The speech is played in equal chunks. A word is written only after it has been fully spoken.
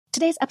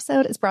Today's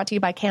episode is brought to you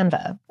by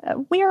Canva.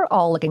 We're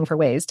all looking for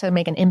ways to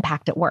make an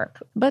impact at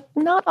work, but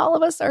not all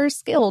of us are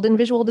skilled in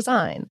visual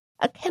design.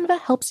 Canva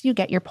helps you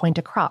get your point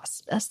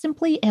across,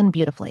 simply and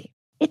beautifully.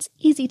 It's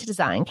easy to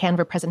design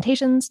Canva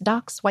presentations,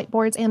 docs,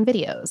 whiteboards, and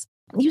videos.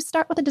 You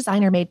start with a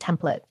designer-made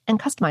template and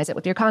customize it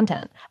with your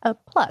content.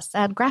 Plus,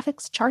 add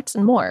graphics, charts,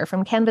 and more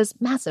from Canva's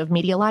massive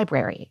media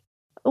library.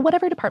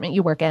 Whatever department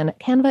you work in,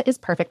 Canva is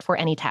perfect for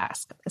any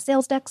task.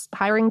 Sales decks,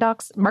 hiring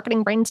docs,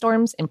 marketing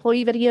brainstorms,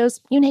 employee videos,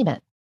 you name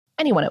it.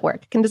 Anyone at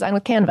work can design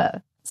with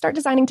Canva. Start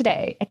designing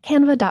today at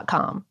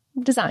canva.com.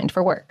 Designed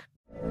for work.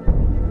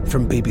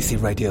 From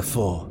BBC Radio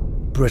 4,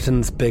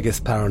 Britain's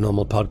biggest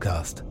paranormal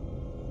podcast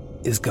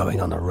is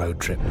going on a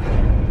road trip.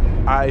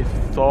 I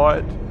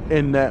thought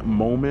in that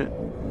moment,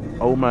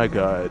 oh my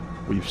God,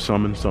 we've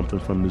summoned something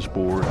from this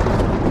board.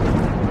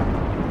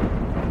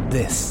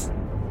 This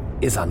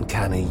is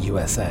Uncanny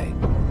USA.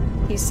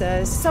 He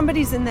says,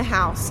 somebody's in the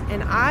house,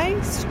 and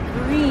I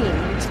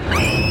screamed.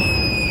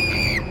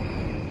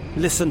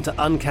 Listen to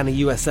Uncanny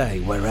USA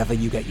wherever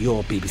you get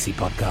your BBC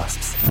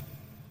podcasts,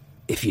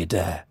 if you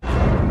dare.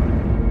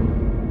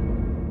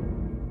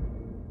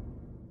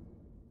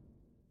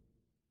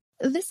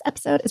 This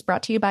episode is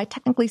brought to you by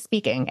Technically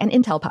Speaking, an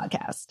Intel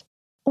podcast.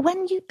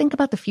 When you think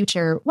about the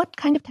future, what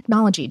kind of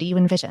technology do you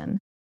envision?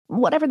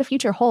 Whatever the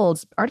future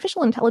holds,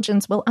 artificial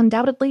intelligence will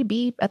undoubtedly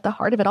be at the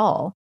heart of it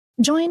all.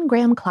 Join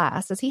Graham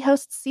Class as he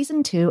hosts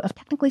Season 2 of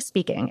Technically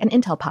Speaking, an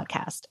Intel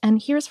podcast, and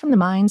hears from the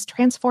minds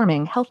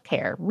transforming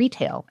healthcare,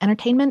 retail,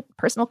 entertainment,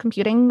 personal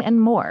computing, and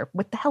more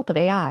with the help of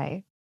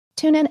AI.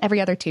 Tune in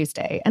every other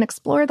Tuesday and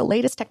explore the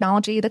latest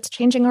technology that's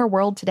changing our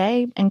world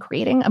today and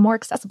creating a more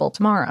accessible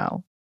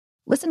tomorrow.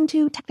 Listen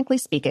to Technically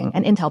Speaking,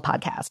 an Intel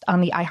podcast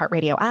on the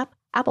iHeartRadio app,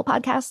 Apple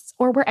Podcasts,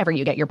 or wherever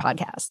you get your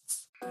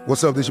podcasts.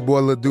 What's up, this your boy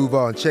Lil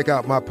Duval, and check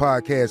out my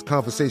podcast,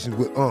 Conversations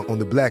with Unc, on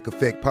the Black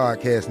Effect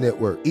Podcast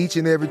Network. Each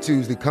and every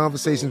Tuesday,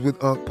 Conversations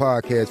with Unc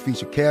podcast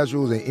feature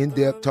casuals and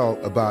in-depth talk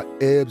about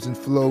ebbs and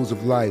flows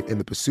of life and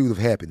the pursuit of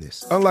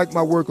happiness. Unlike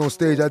my work on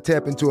stage, I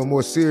tap into a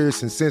more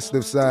serious and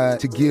sensitive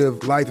side to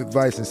give life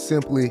advice and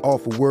simply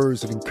offer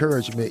words of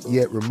encouragement,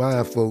 yet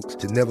remind folks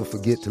to never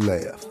forget to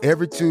laugh.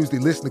 Every Tuesday,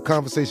 listen to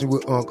Conversations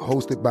with Unc,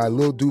 hosted by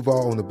Lil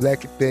Duval on the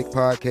Black Effect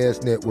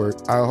Podcast Network,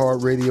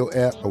 iHeartRadio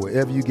app, or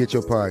wherever you get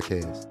your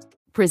podcasts.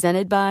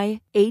 Presented by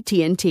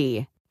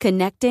AT&T.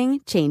 Connecting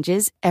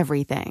changes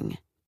everything.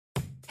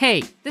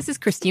 Hey, this is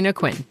Christina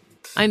Quinn.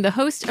 I'm the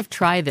host of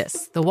Try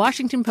This, the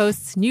Washington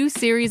Post's new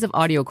series of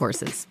audio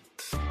courses.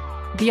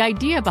 The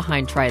idea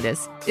behind Try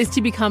This is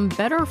to become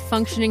better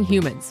functioning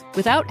humans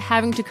without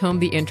having to comb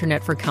the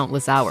internet for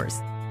countless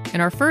hours. In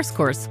our first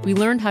course, we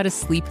learned how to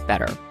sleep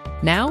better.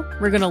 Now,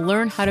 we're going to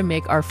learn how to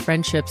make our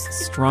friendships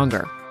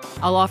stronger.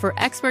 I'll offer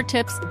expert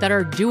tips that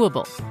are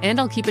doable, and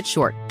I'll keep it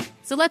short.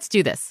 So let's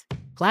do this.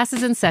 Class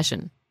is in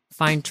session.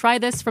 Find Try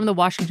This from the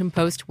Washington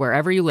Post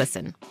wherever you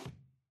listen.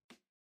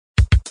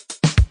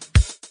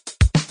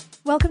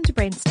 Welcome to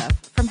Brain Stuff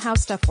from How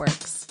Stuff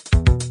Works.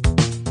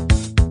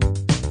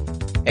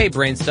 Hey,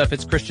 Brain Stuff,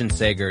 it's Christian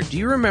Sager. Do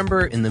you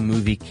remember in the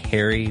movie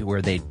Carrie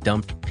where they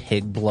dumped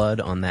pig blood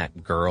on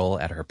that girl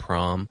at her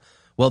prom?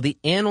 Well, the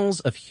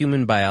Annals of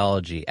Human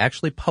Biology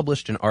actually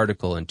published an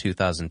article in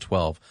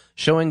 2012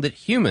 showing that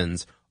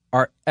humans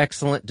are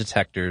excellent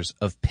detectors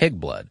of pig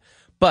blood.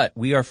 But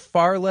we are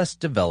far less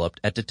developed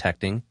at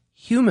detecting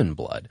human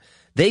blood.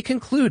 They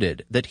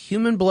concluded that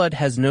human blood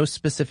has no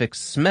specific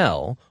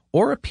smell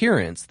or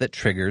appearance that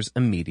triggers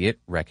immediate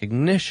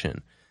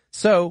recognition.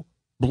 So,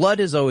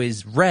 blood is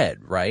always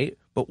red, right?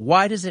 But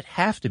why does it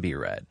have to be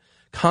red?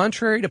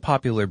 Contrary to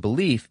popular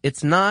belief,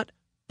 it's not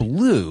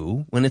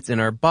blue when it's in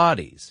our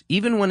bodies,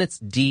 even when it's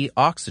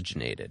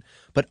deoxygenated.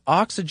 But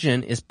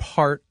oxygen is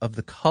part of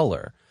the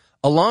color.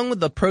 Along with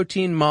the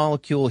protein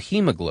molecule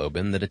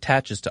hemoglobin that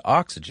attaches to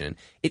oxygen,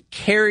 it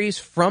carries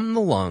from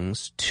the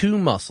lungs to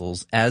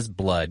muscles as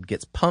blood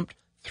gets pumped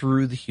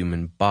through the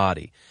human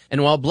body.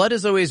 And while blood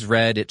is always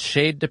red, its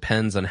shade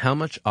depends on how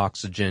much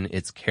oxygen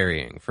it's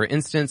carrying. For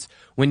instance,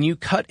 when you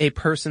cut a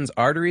person's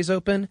arteries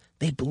open,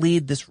 they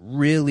bleed this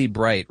really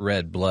bright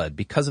red blood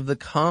because of the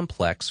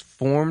complex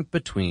formed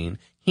between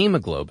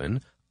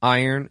hemoglobin,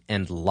 iron,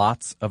 and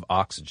lots of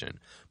oxygen.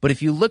 But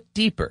if you look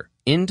deeper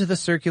into the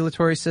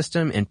circulatory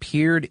system and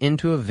peered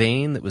into a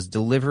vein that was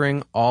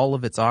delivering all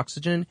of its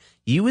oxygen,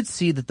 you would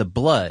see that the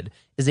blood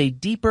is a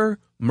deeper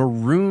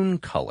maroon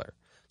color.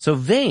 So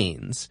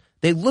veins,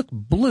 they look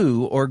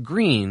blue or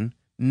green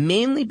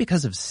mainly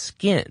because of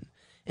skin.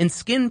 And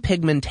skin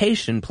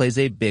pigmentation plays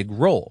a big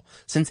role.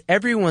 Since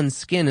everyone's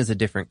skin is a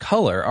different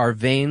color, our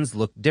veins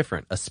look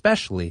different,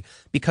 especially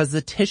because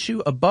the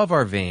tissue above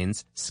our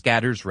veins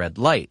scatters red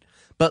light,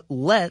 but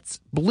lets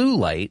blue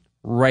light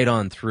right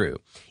on through.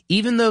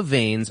 Even though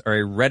veins are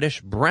a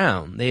reddish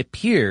brown, they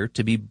appear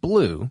to be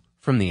blue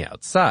from the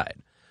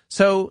outside.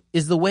 So,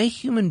 is the way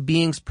human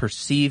beings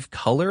perceive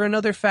color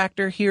another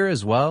factor here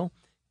as well?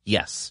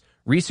 Yes.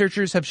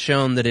 Researchers have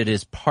shown that it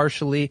is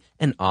partially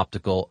an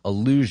optical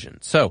illusion.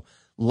 So,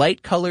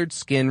 light-colored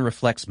skin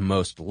reflects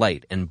most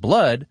light, and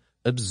blood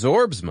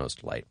absorbs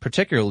most light,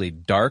 particularly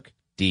dark,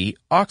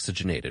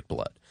 deoxygenated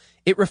blood.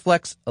 It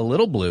reflects a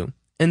little blue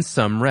and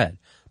some red.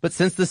 But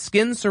since the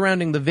skin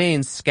surrounding the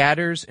veins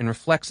scatters and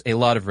reflects a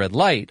lot of red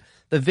light,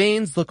 the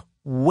veins look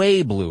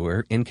way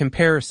bluer in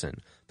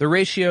comparison. The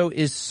ratio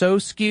is so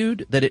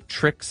skewed that it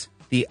tricks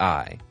the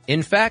eye.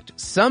 In fact,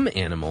 some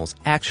animals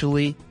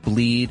actually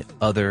bleed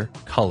other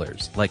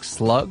colors, like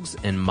slugs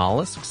and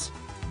mollusks.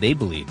 They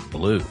bleed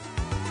blue.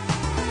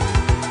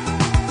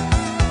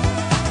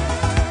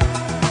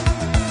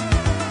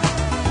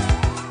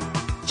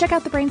 Check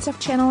out the Brainstuff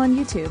channel on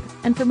YouTube.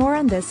 And for more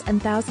on this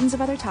and thousands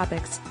of other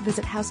topics,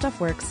 visit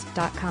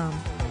howstuffworks.com.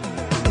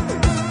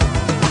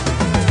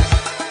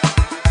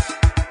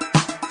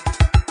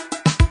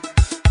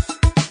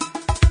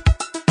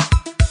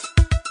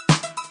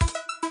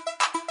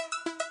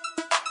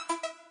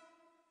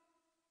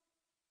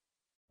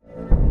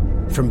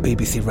 From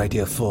BBC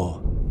Radio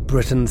 4,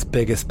 Britain's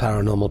biggest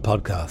paranormal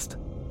podcast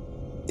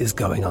is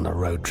going on a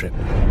road trip.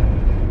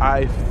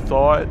 I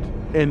thought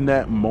in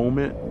that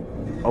moment,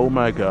 oh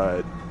my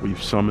God,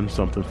 we've summoned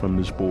something from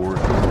this board.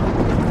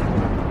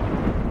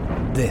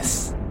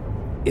 This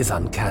is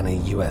Uncanny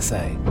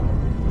USA.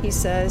 He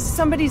says,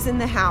 somebody's in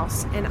the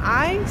house, and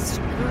I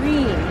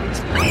screamed.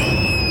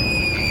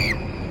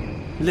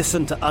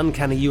 Listen to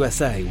Uncanny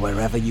USA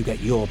wherever you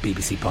get your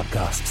BBC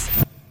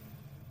podcasts,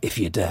 if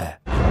you dare.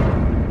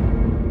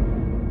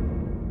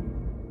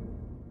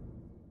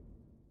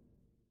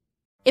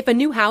 If a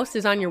new house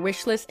is on your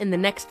wish list in the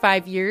next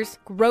 5 years,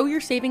 grow your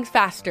savings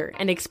faster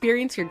and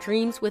experience your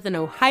dreams with an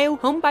Ohio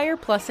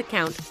Homebuyer Plus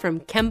account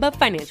from Kemba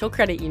Financial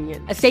Credit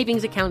Union. A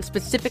savings account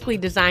specifically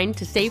designed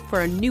to save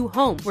for a new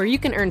home, where you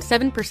can earn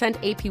 7%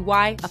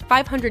 APY,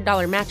 a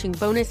 $500 matching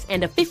bonus,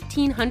 and a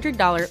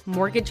 $1,500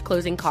 mortgage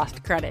closing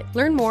cost credit.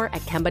 Learn more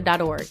at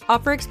Kemba.org.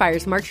 Offer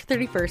expires March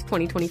 31st,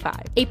 2025.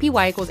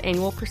 APY equals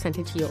annual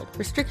percentage yield.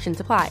 Restrictions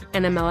apply.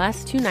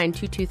 NMLS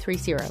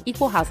 292230.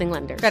 Equal housing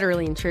lender.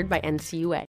 Federally insured by NCUA.